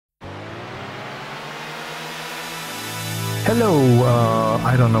Hello,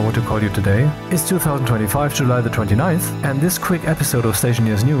 I don't know what to call you today. It's 2025, July the 29th, and this quick episode of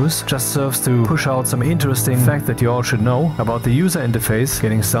Stationeers News just serves to push out some interesting fact that you all should know about the user interface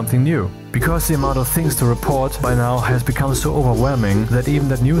getting something new. Because the amount of things to report by now has become so overwhelming that even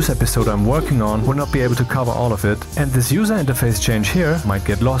that news episode I'm working on will not be able to cover all of it, and this user interface change here might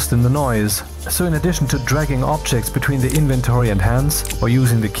get lost in the noise. So in addition to dragging objects between the inventory and hands, or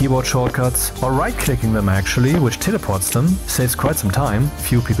using the keyboard shortcuts, or right-clicking them actually, which teleports them, saves quite some time,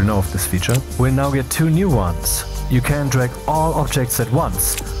 few people know of this feature, we'll now get two new ones. You can drag all objects at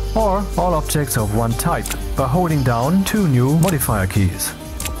once, or all objects of one type, by holding down two new modifier keys.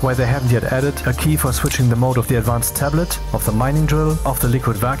 Why they haven't yet added a key for switching the mode of the advanced tablet, of the mining drill, of the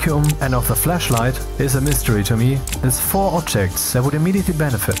liquid vacuum and of the flashlight is a mystery to me. There's 4 objects that would immediately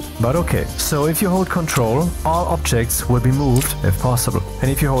benefit, but okay. So if you hold Ctrl, all objects will be moved if possible.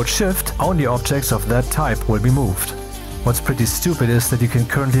 And if you hold Shift, only objects of that type will be moved. What's pretty stupid is that you can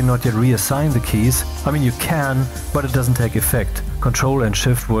currently not yet reassign the keys. I mean, you can, but it doesn't take effect. Ctrl and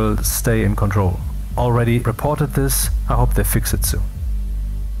Shift will stay in Control. Already reported this, I hope they fix it soon.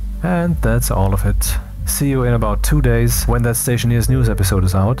 And that's all of it. See you in about 2 days when that Stationeers News episode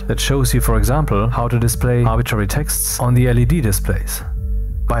is out that shows you, for example, how to display arbitrary texts on the LED displays.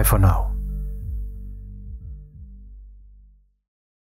 Bye for now.